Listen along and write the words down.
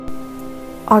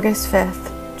August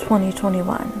 5th,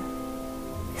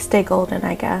 2021. Stay golden,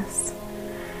 I guess.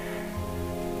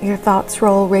 Your thoughts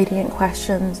roll radiant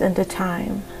questions into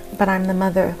time, but I'm the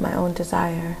mother of my own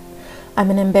desire. I'm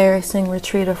an embarrassing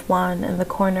retreat of one in the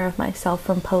corner of my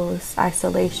self-imposed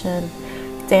isolation,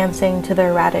 dancing to the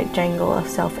erratic jangle of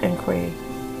self-inquiry.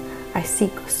 I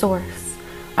seek a source.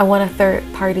 I want a third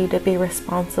party to be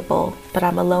responsible, but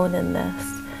I'm alone in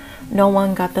this. No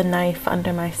one got the knife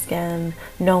under my skin.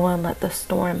 No one let the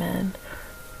storm in.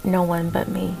 No one but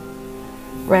me.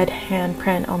 Red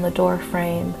handprint on the door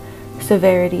frame,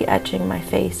 severity etching my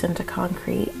face into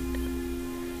concrete.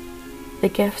 The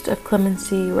gift of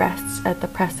clemency rests at the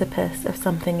precipice of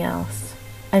something else.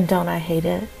 And don't I hate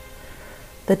it?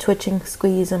 The twitching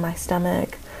squeeze in my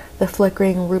stomach, the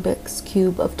flickering Rubik's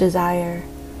Cube of desire.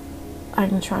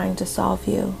 I'm trying to solve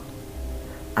you.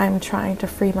 I'm trying to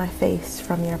free my face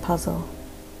from your puzzle.